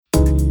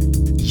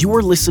You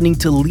are listening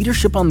to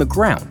Leadership on the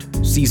Ground,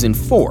 Season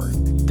 4,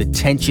 The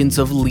Tensions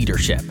of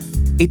Leadership.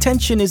 A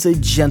tension is a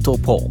gentle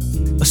pull,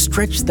 a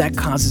stretch that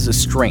causes a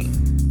strain,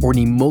 or an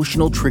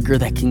emotional trigger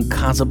that can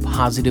cause a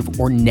positive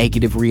or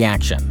negative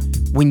reaction.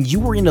 When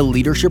you are in a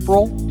leadership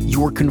role,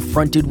 you are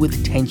confronted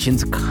with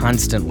tensions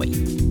constantly.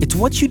 It's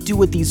what you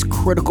do at these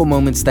critical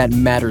moments that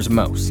matters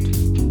most.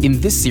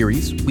 In this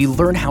series, we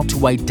learn how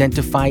to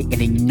identify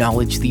and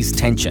acknowledge these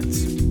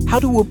tensions,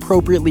 how to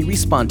appropriately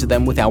respond to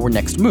them with our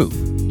next move,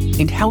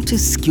 and how to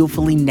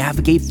skillfully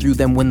navigate through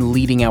them when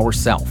leading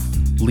ourselves,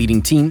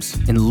 leading teams,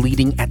 and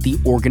leading at the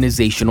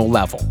organizational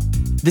level.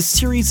 This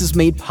series is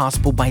made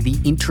possible by the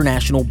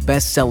international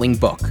best-selling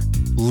book,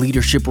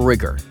 Leadership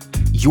Rigor,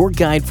 your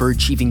guide for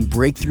achieving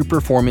breakthrough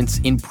performance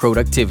in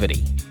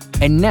productivity.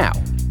 And now,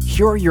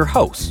 here are your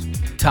hosts,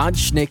 Todd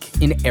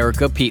Schnick and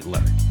Erica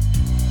Pietler.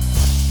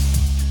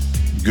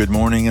 Good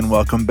morning and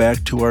welcome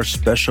back to our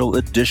special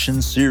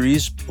edition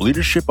series,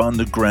 Leadership on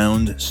the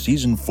Ground,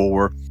 Season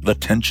 4, The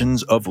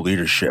Tensions of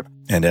Leadership.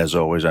 And as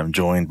always, I'm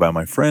joined by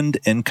my friend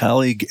and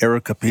colleague,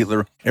 Erica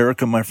Pietler.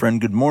 Erica, my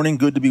friend, good morning.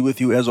 Good to be with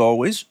you as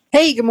always.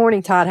 Hey, good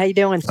morning, Todd. How you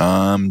doing?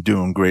 I'm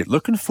doing great.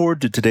 Looking forward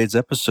to today's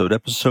episode,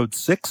 Episode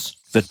 6,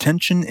 The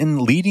Tension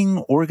in Leading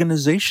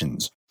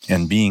Organizations,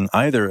 and being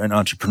either an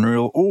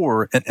entrepreneurial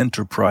or an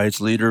enterprise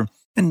leader,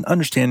 and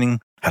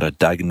understanding how to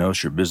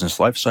diagnose your business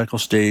lifecycle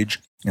stage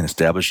and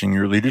establishing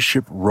your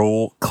leadership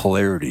role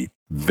clarity.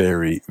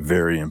 Very,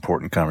 very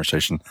important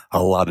conversation.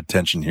 A lot of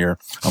tension here.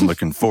 I'm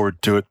looking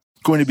forward to it.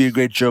 Going to be a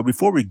great show.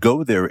 Before we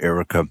go there,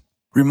 Erica,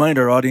 remind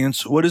our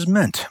audience what is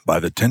meant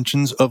by the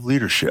tensions of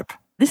leadership.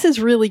 This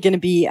is really going to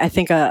be, I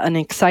think, an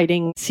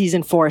exciting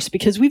season for us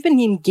because we've been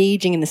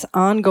engaging in this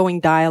ongoing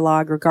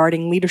dialogue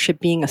regarding leadership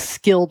being a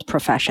skilled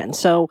profession.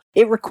 So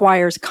it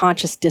requires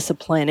conscious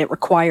discipline, it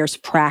requires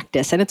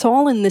practice, and it's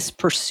all in this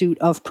pursuit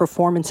of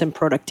performance and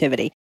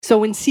productivity.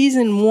 So in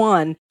season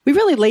 1, we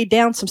really laid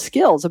down some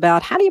skills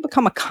about how do you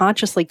become a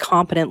consciously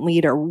competent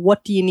leader?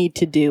 What do you need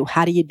to do?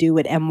 How do you do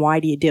it? And why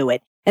do you do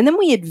it? And then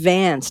we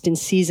advanced in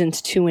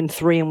seasons 2 and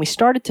 3, and we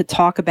started to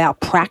talk about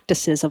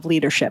practices of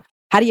leadership.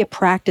 How do you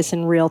practice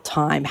in real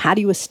time? How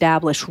do you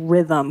establish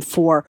rhythm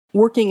for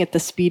working at the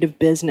speed of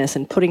business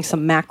and putting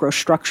some macro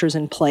structures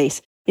in place?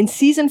 In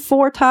season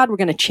 4, Todd, we're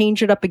going to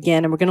change it up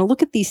again, and we're going to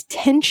look at these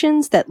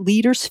tensions that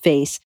leaders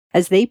face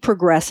as they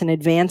progress in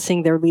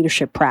advancing their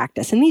leadership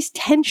practice. And these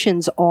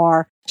tensions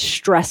are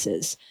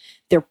stresses,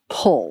 they're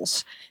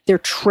pulls, they're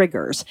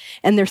triggers,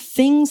 and they're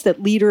things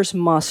that leaders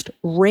must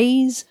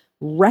raise,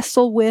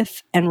 wrestle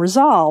with, and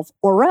resolve,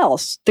 or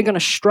else they're going to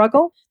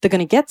struggle, they're going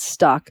to get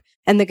stuck,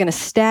 and they're going to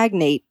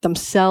stagnate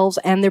themselves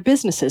and their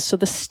businesses. So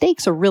the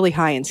stakes are really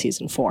high in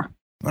season 4.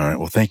 All right.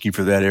 Well, thank you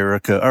for that,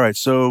 Erica. All right.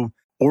 So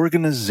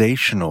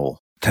organizational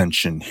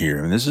tension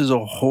here. And this is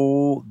a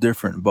whole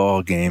different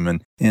ball game.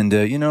 And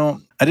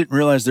I didn't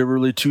realize there were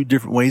really 2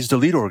 different ways to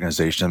lead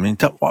organizations. I mean,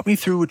 walk me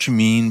through what you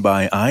mean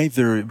by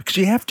either, because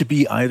you have to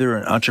be either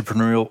an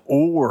entrepreneurial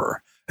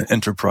or an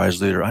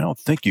enterprise leader. I don't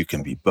think you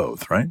can be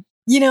both, right?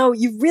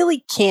 You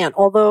really can't,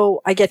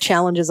 although I get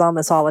challenges on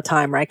this all the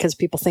time, right? Because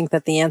people think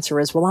that the answer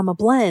is, well, I'm a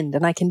blend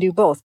and I can do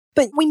both.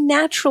 But we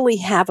naturally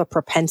have a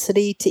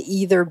propensity to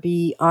either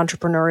be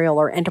entrepreneurial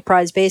or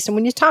enterprise-based. And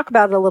when you talk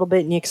about it a little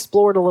bit and you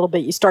explore it a little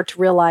bit, you start to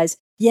realize,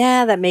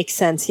 yeah, that makes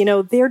sense.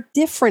 They're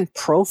different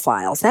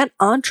profiles. That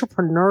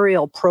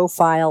entrepreneurial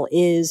profile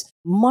is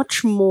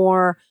much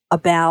more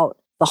about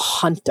the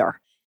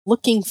hunter,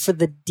 looking for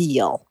the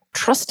deal,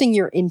 trusting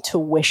your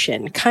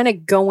intuition, kind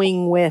of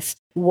going with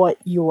what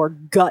your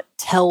gut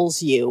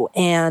tells you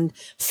and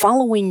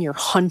following your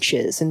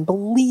hunches and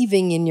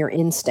believing in your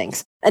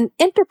instincts. An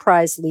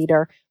enterprise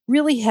leader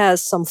really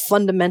has some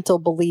fundamental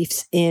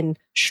beliefs in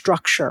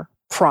structure,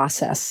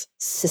 process,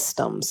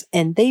 systems,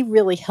 and they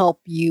really help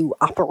you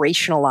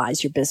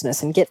operationalize your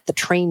business and get the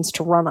trains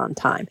to run on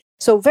time.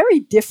 So very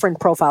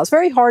different profiles,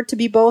 very hard to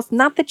be both.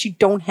 Not that you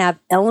don't have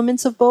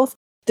elements of both.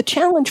 The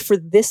challenge for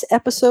this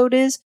episode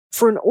is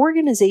for an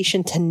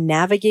organization to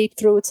navigate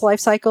through its life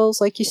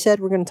cycles, like you said,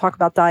 we're going to talk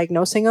about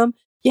diagnosing them.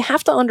 You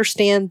have to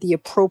understand the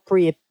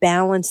appropriate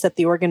balance that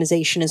the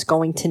organization is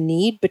going to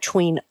need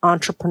between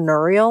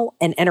entrepreneurial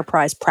and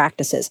enterprise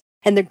practices.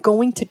 And they're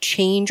going to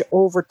change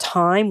over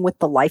time with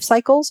the life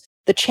cycles.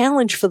 The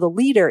challenge for the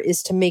leader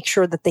is to make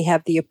sure that they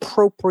have the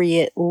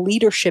appropriate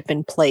leadership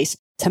in place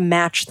to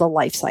match the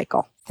life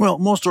cycle. Well,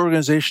 most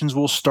organizations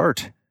will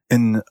start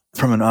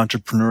from an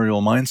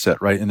entrepreneurial mindset,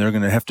 right? And they're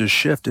going to have to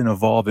shift and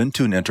evolve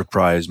into an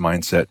enterprise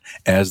mindset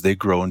as they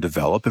grow and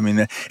develop. I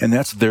mean, and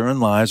that's therein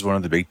lies one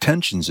of the big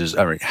tensions is,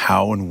 all right,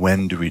 how and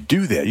when do we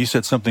do that? You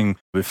said something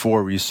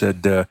before where you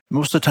said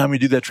most of the time we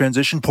do that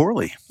transition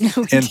poorly.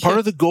 And part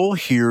of the goal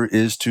here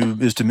is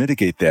to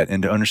mitigate that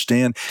and to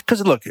understand,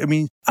 because look, I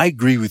mean, I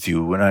agree with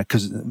you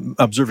because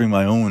observing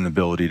my own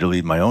ability to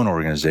lead my own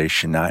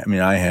organization,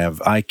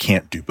 I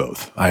can't do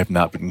both. I have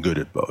not been good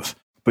at both.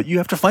 But you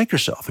have to flank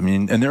yourself. I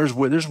mean, and there's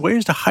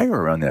ways to hire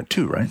around that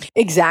too, right?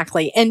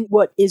 Exactly. And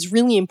what is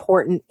really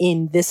important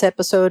in this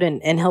episode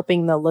and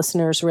helping the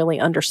listeners really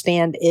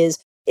understand is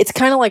it's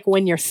kind of like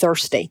when you're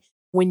thirsty.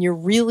 when you're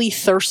really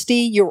thirsty,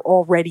 you're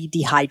already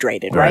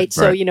dehydrated, right?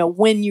 So,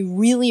 when you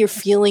really are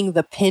feeling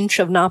the pinch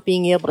of not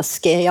being able to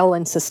scale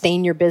and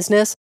sustain your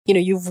business,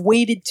 you've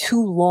waited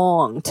too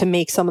long to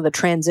make some of the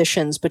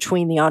transitions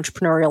between the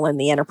entrepreneurial and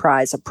the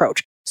enterprise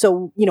approach.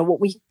 So, what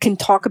we can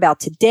talk about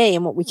today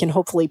and what we can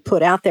hopefully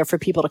put out there for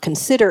people to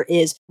consider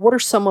is what are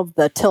some of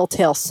the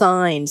telltale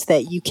signs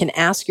that you can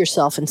ask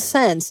yourself and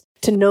sense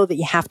to know that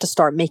you have to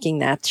start making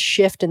that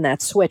shift and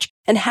that switch?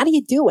 And how do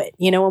you do it?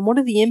 And what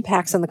are the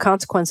impacts and the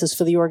consequences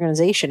for the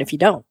organization if you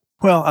don't?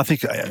 Well, I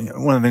think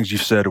one of the things you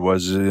said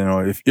was,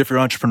 if you're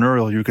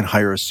entrepreneurial, you can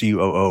hire a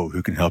COO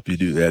who can help you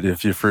do that.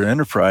 If you're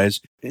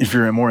enterprise, if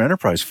you're more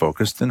enterprise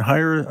focused, then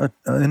hire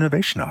an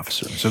innovation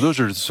officer. So those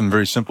are some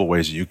very simple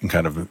ways that you can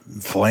kind of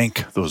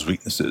flank those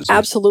weaknesses.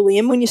 Absolutely.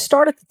 And when you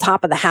start at the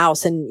top of the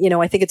house, and,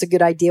 I think it's a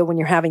good idea when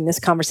you're having this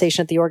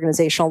conversation at the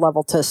organizational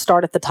level to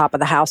start at the top of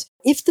the house.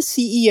 If the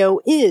CEO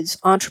is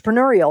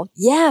entrepreneurial,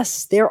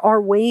 yes, there are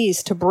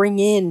ways to bring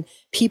in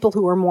people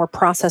who are more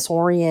process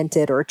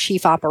oriented, or a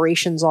chief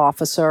operations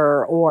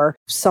officer, or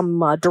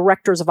some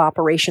directors of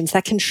operations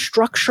that can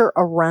structure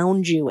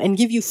around you and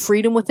give you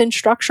freedom within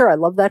structure. I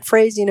love that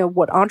phrase.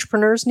 What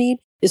entrepreneurs need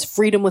is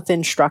freedom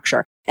within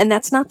structure. And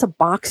that's not to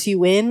box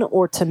you in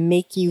or to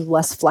make you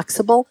less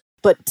flexible,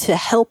 but to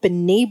help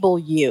enable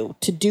you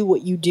to do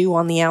what you do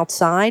on the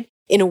outside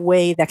in a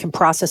way that can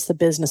process the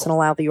business and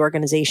allow the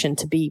organization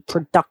to be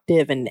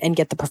productive and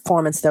get the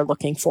performance they're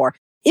looking for.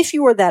 If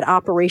you are that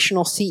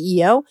operational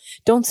CEO,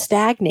 don't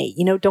stagnate,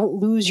 don't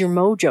lose your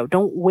mojo.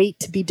 Don't wait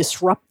to be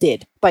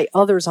disrupted by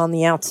others on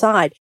the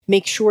outside.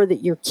 Make sure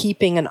that you're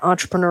keeping an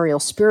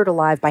entrepreneurial spirit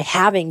alive by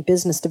having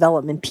business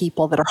development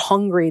people that are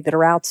hungry, that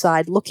are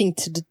outside looking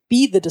to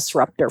be the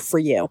disruptor for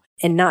you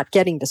and not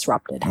getting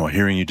disrupted. Well,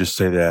 hearing you just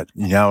say that,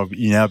 you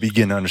now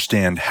begin to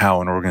understand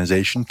how an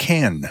organization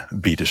can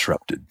be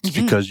disrupted. It's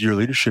because your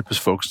leadership is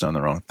focused on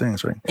the wrong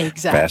things, right?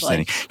 Exactly.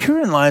 Fascinating.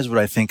 Herein lies what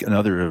I think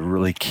another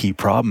really key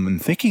problem in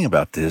thinking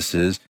about this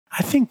is,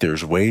 I think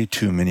there's way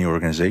too many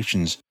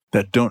organizations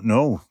that don't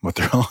know what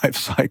their life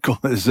cycle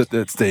is at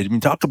that stage.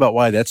 Talk about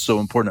why that's so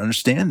important to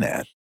understand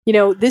that.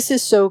 This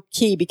is so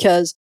key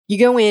because you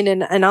go in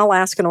and I'll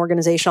ask an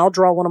organization, I'll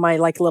draw one of my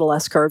little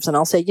S curves and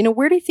I'll say,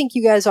 where do you think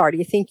you guys are? Do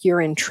you think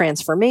you're in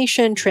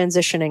transformation,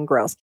 transition, and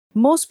growth?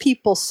 Most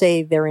people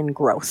say they're in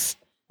growth.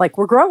 Like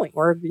we're growing,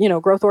 we're,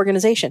 growth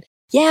organization.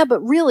 Yeah,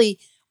 but really,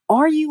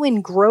 are you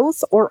in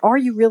growth or are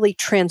you really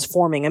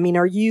transforming?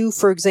 Are you,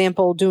 for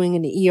example, doing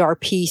an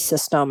ERP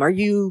system? Are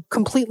you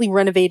completely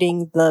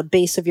renovating the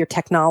base of your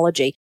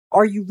technology?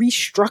 Are you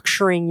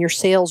restructuring your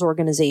sales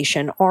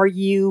organization? Are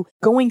you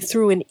going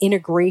through an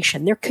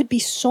integration? There could be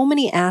so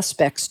many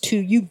aspects to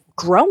you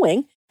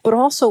growing, but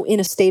also in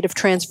a state of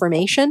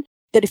transformation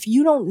that if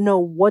you don't know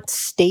what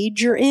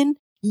stage you're in,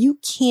 you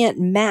can't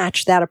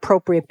match that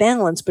appropriate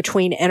balance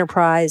between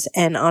enterprise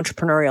and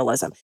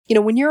entrepreneurialism.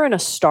 When you're in a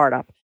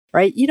startup,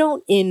 right? You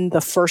don't, in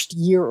the first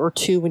year or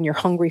two when you're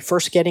hungry,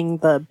 first getting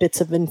the bits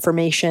of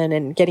information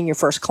and getting your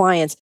first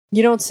clients,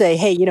 you don't say,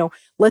 hey,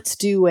 let's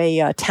do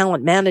a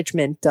talent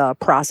management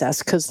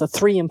process because the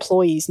 3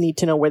 employees need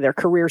to know where their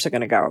careers are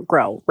going to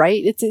grow,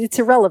 right? It's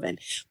irrelevant.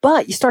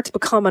 But you start to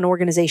become an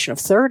organization of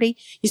 30,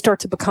 you start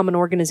to become an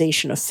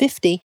organization of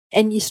 50,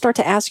 and you start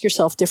to ask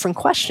yourself different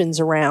questions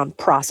around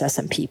process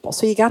and people.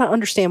 So you got to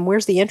understand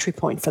where's the entry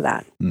point for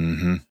that.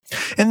 Mm-hmm.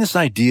 And this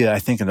idea, I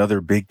think another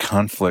big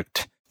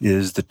conflict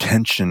is the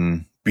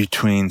tension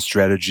between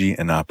strategy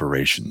and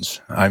operations.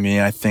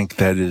 I think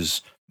that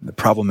is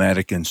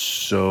problematic in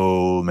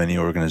so many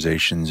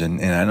organizations,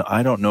 and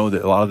I don't know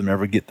that a lot of them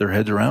ever get their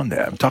heads around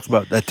that. Talk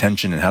about that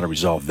tension and how to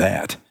resolve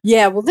that.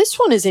 Yeah, well, this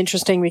one is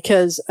interesting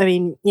because,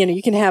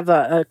 you can have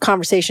a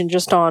conversation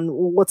just on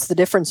what's the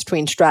difference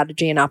between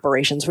strategy and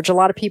operations, which a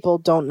lot of people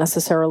don't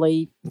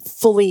necessarily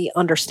fully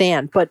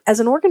understand. But as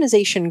an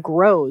organization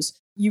grows,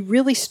 you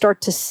really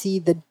start to see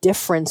the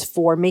difference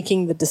for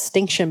making the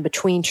distinction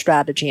between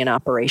strategy and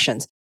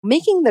operations.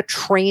 Making the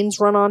trains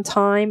run on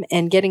time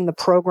and getting the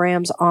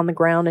programs on the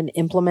ground and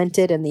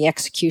implemented in the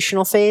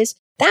executional phase,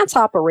 that's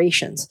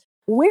operations.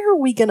 Where are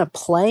we going to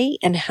play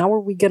and how are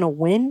we going to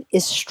win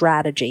is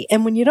strategy.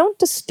 And when you don't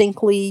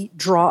distinctly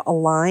draw a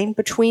line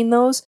between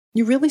those,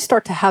 you really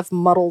start to have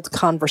muddled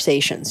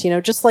conversations.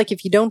 Just like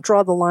if you don't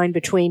draw the line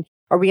between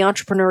are we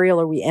entrepreneurial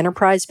or are we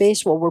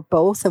enterprise-based? Well, we're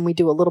both and we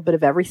do a little bit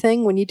of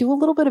everything. When you do a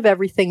little bit of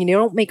everything and you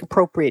don't make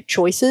appropriate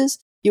choices,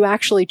 you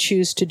actually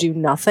choose to do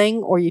nothing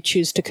or you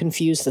choose to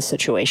confuse the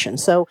situation.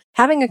 So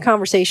having a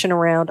conversation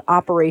around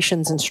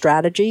operations and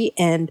strategy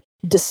and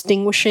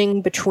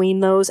distinguishing between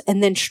those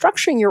and then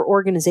structuring your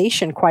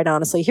organization, quite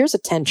honestly, here's a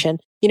tension.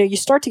 You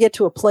start to get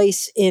to a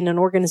place in an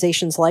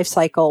organization's life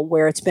cycle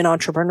where it's been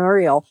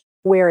entrepreneurial,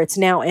 where it's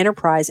now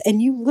enterprise,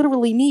 and you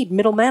literally need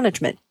middle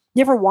management.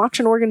 You ever watch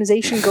an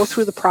organization go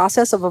through the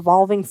process of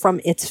evolving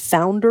from its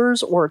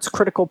founders or its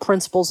critical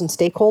principals and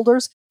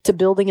stakeholders to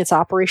building its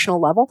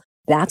operational level?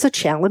 That's a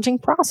challenging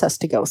process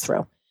to go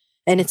through.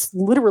 And it's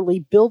literally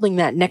building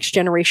that next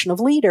generation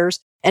of leaders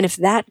And if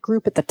that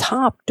group at the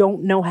top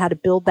don't know how to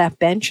build that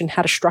bench and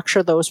how to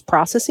structure those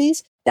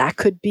processes, that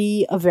could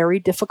be a very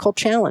difficult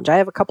challenge. I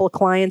have a couple of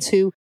clients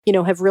who,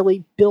 have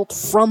really built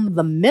from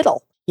the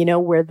middle,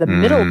 where the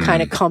middle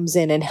kind of comes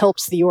in and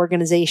helps the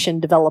organization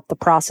develop the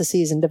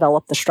processes and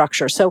develop the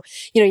structure. So,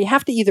 you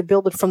have to either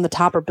build it from the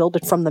top or build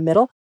it from the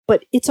middle,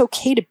 but it's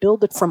okay to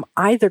build it from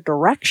either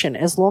direction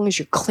as long as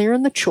you're clear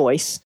in the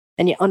choice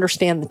and you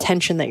understand the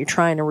tension that you're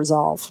trying to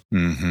resolve.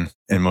 Mm-hmm.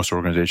 And most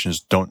organizations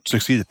don't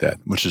succeed at that,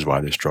 which is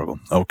why they struggle.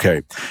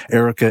 Okay.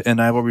 Erica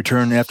and I will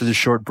return after this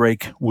short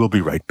break. We'll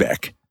be right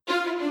back.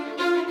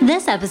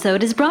 This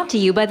episode is brought to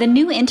you by the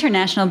new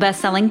international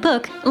best-selling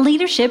book,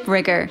 Leadership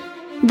Rigor.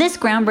 This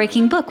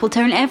groundbreaking book will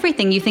turn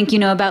everything you think you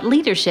know about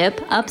leadership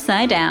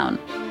upside down.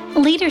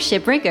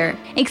 Leadership Rigor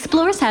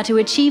explores how to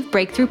achieve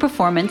breakthrough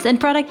performance and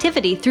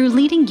productivity through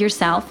leading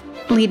yourself,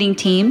 leading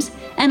teams,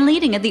 and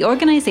leading at the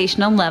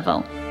organizational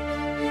level.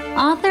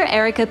 Author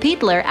Erica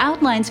Pietler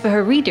outlines for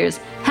her readers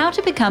how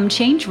to become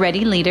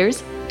change-ready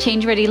leaders.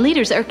 Change-ready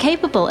leaders are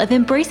capable of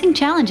embracing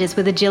challenges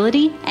with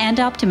agility and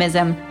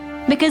optimism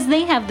because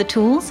they have the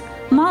tools,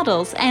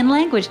 models, and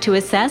language to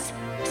assess,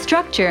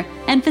 structure,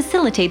 and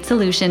facilitate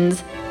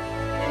solutions.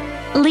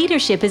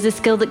 Leadership is a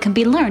skill that can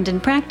be learned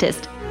and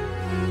practiced.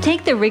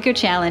 Take the Rigor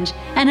Challenge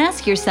and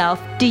ask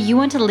yourself, do you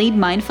want to lead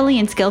mindfully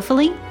and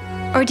skillfully?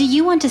 Or do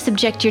you want to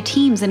subject your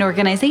teams and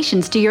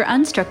organizations to your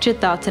unstructured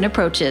thoughts and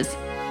approaches?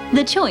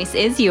 The choice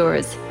is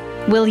yours.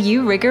 Will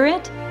you rigor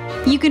it?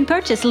 You can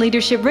purchase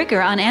Leadership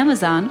Rigor on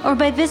Amazon or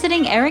by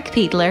visiting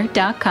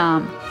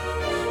ericpietler.com.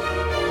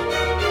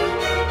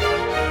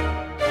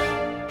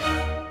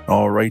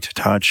 All right,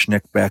 Todd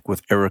Schneck back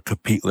with Erica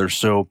Pietler.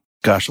 So,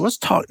 gosh, let's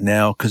talk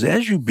now, because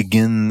as you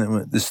begin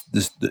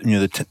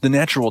the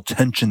natural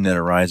tension that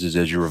arises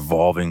as you're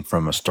evolving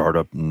from a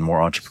startup and more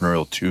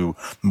entrepreneurial to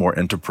more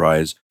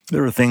enterprise,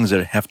 there are things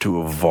that have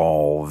to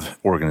evolve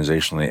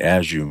organizationally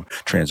as you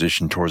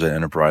transition towards that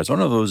enterprise.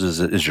 One of those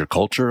is your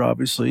culture,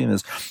 obviously,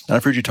 and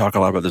I've heard you talk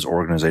a lot about this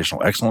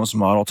organizational excellence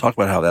model. Talk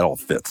about how that all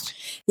fits.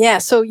 Yeah,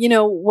 so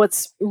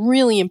what's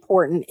really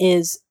important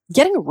is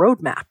getting a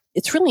roadmap.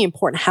 It's really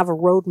important to have a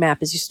roadmap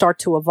as you start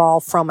to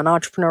evolve from an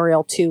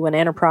entrepreneurial to an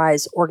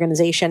enterprise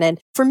organization.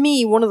 And for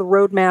me, one of the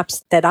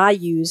roadmaps that I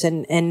use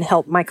and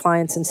help my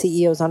clients and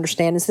CEOs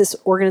understand is this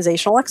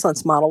organizational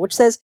excellence model, which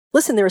says,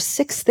 listen, there are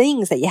 6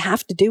 things that you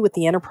have to do at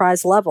the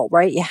enterprise level,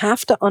 right? You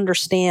have to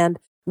understand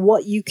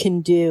what you can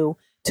do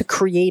to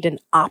create an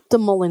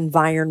optimal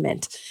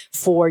environment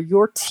for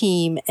your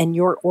team and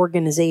your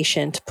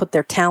organization to put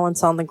their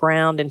talents on the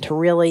ground and to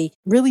really,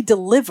 really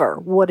deliver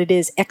what it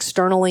is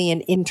externally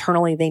and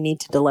internally they need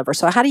to deliver.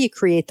 So how do you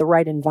create the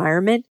right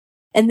environment?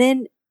 And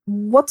then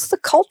what's the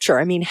culture?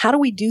 I mean, how do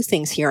we do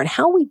things here? And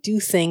how we do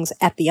things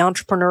at the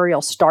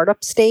entrepreneurial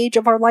startup stage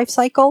of our life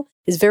cycle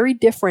is very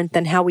different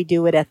than how we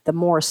do it at the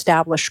more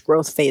established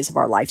growth phase of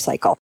our life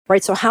cycle,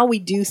 right? So how we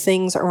do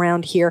things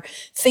around here,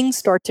 things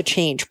start to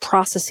change,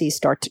 processes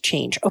start to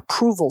change,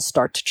 approvals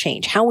start to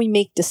change, how we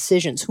make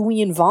decisions, who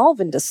we involve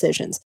in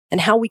decisions,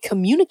 and how we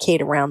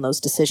communicate around those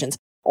decisions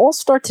all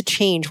start to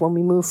change when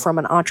we move from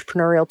an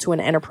entrepreneurial to an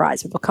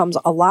enterprise. It becomes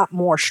a lot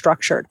more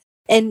structured.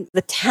 And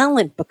the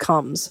talent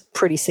becomes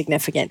pretty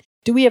significant.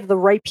 Do we have the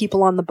right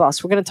people on the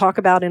bus? We're going to talk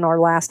about in our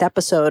last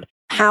episode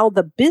how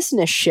the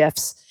business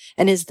shifts,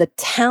 and is the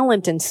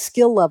talent and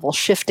skill level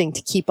shifting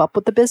to keep up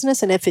with the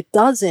business? And if it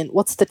doesn't,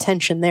 what's the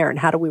tension there and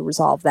how do we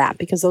resolve that?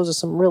 Because those are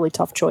some really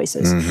tough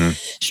choices. Mm-hmm.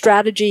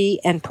 Strategy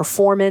and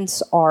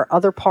performance are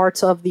other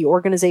parts of the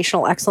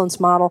organizational excellence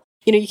model.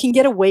 You can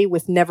get away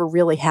with never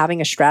really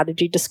having a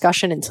strategy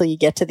discussion until you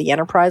get to the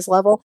enterprise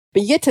level.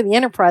 But you get to the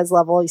enterprise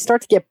level, you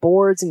start to get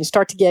boards and you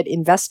start to get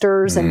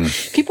investors and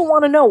people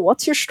want to know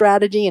what's your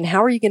strategy and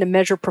how are you going to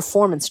measure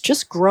performance?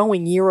 Just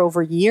growing year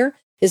over year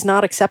is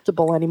not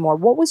acceptable anymore.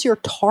 What was your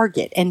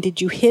target and did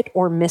you hit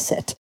or miss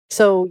it?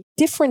 So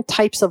different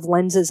types of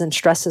lenses and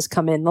stresses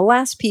come in. The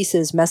last piece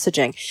is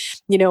messaging.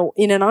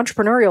 In an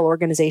entrepreneurial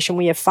organization,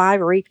 we have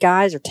 5 or 8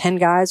 guys or 10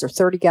 guys or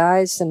 30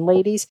 guys and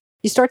ladies.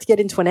 You start to get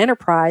into an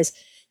enterprise,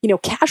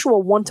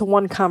 casual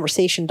one-to-one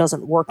conversation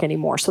doesn't work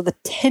anymore. So the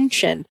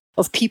tension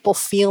of people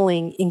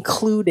feeling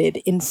included,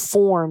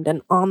 informed,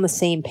 and on the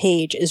same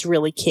page is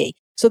really key.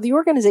 So the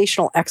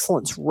organizational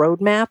excellence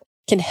roadmap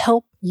can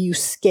help you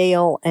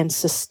scale and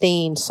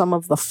sustain some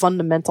of the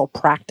fundamental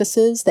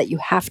practices that you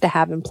have to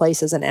have in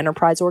place as an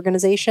enterprise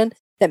organization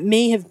that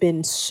may have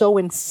been so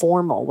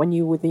informal when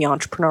you were the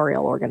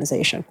entrepreneurial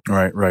organization.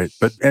 Right.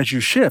 But as you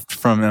shift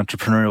from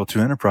entrepreneurial to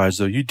enterprise,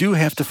 though, you do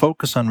have to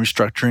focus on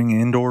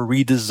restructuring and or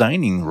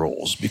redesigning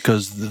roles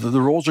because the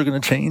roles are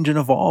going to change and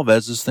evolve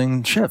as this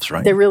thing shifts,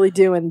 right? They really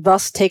do. And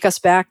thus take us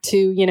back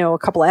to, a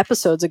couple of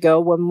episodes ago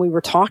when we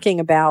were talking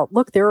about,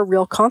 look, there are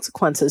real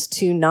consequences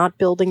to not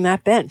building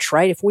that bench,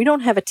 right? If we don't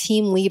have a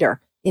team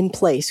leader in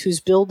place who's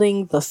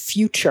building the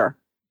future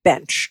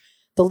bench,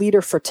 the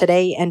leader for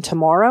today and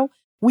tomorrow,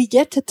 we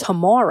get to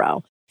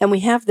tomorrow and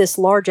we have this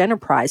large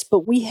enterprise,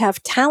 but we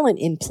have talent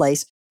in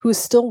place who's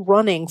still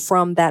running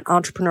from that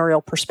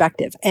entrepreneurial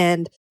perspective.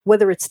 And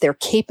whether it's their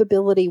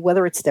capability,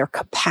 whether it's their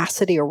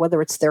capacity, or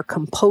whether it's their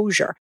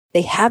composure.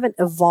 They haven't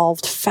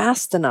evolved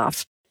fast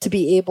enough to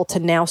be able to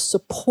now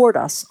support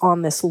us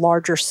on this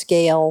larger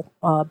scale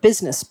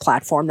business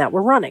platform that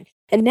we're running.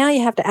 And now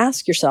you have to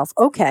ask yourself,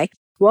 okay,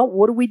 well,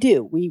 what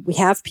do? We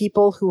have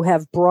people who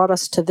have brought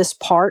us to this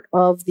part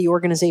of the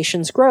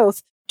organization's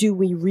growth. Do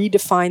we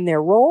redefine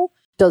their role?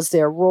 Does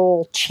their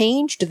role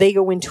change? Do they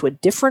go into a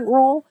different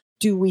role?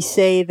 Do we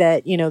say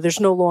that, there's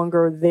no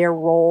longer their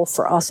role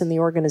for us in the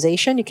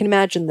organization? You can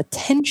imagine the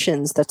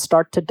tensions that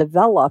start to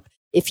develop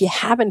if you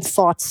haven't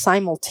thought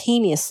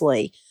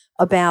simultaneously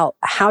about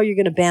how you're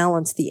going to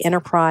balance the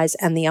enterprise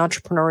and the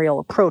entrepreneurial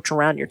approach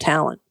around your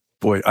talent.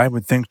 Boy, I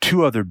would think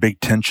two other big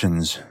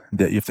tensions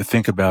that you have to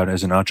think about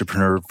as an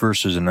entrepreneur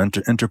versus an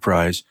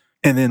enterprise.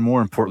 And then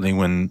more importantly,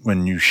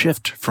 when you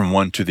shift from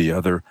one to the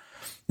other,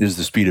 is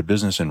the speed of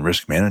business and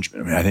risk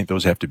management. I mean, I think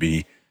those have to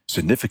be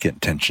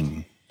significant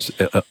tension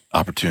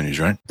opportunities,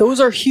 right? Those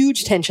are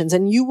huge tensions.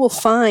 And you will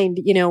find,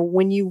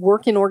 when you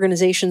work in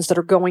organizations that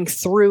are going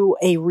through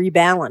a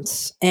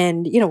rebalance,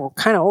 and, we're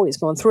kind of always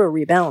going through a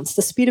rebalance,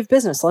 the speed of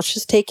business, let's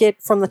just take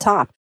it from the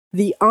top.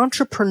 The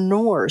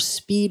entrepreneur's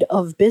speed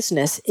of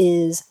business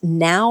is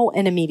now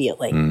and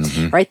immediately,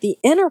 right? The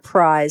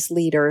enterprise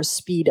leader's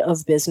speed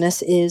of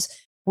business is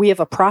we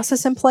have a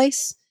process in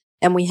place,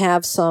 and we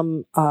have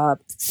some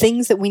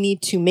things that we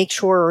need to make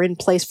sure are in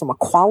place from a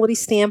quality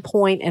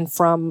standpoint and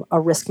from a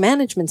risk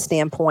management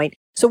standpoint.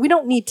 So we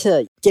don't need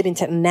to get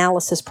into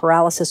analysis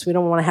paralysis. We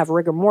don't want to have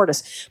rigor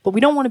mortis, but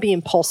we don't want to be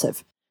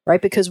impulsive,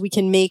 right? Because we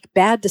can make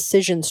bad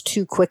decisions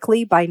too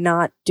quickly by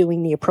not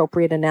doing the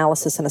appropriate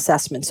analysis and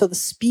assessment. So the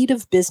speed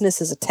of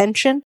business is a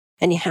tension,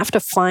 and you have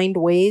to find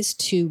ways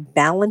to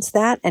balance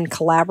that and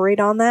collaborate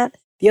on that.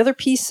 The other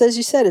piece, as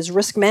you said, is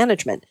risk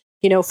management.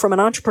 From an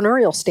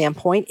entrepreneurial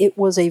standpoint, it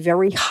was a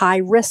very high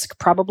risk,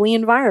 probably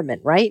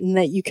environment, right? And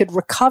that you could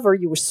recover.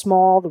 You were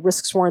small. The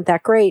risks weren't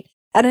that great.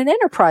 At an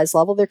enterprise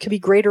level, there could be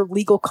greater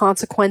legal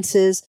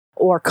consequences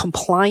or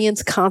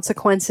compliance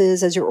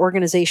consequences as your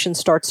organization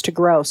starts to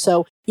grow.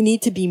 So you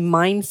need to be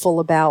mindful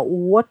about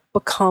what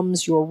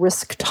becomes your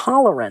risk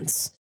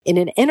tolerance in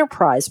an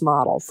enterprise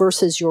model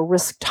versus your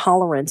risk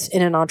tolerance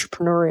in an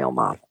entrepreneurial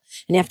model.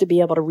 And you have to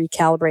be able to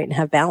recalibrate and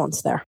have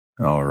balance there.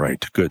 All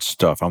right. Good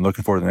stuff. I'm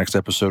looking forward to the next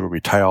episode where we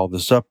tie all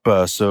this up.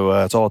 So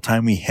that's all the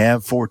time we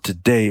have for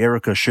today.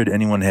 Erica, should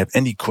anyone have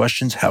any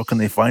questions, how can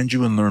they find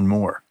you and learn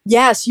more?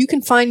 Yes, you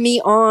can find me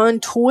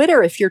on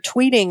Twitter if you're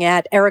tweeting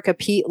at Erica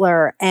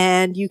Pietler.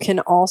 And you can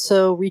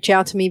also reach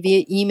out to me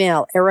via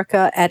email,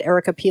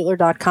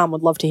 erica@ericapietler.com.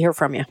 Would love to hear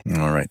from you.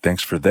 All right.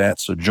 Thanks for that.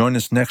 So join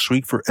us next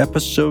week for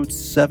episode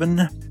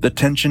 7, the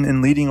tension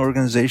in leading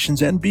organizations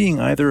and being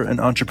either an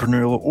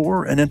entrepreneurial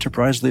or an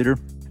enterprise leader,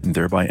 and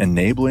thereby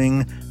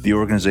enabling the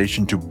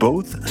organization to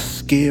both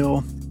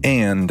scale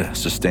and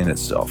sustain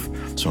itself.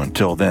 So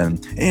until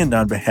then, and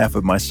on behalf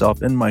of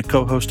myself and my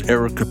co-host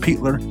Erica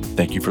Pietler,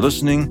 thank you for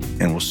listening,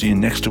 and we'll see you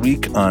next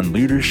week on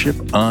Leadership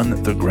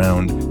on the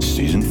Ground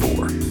Season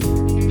 4.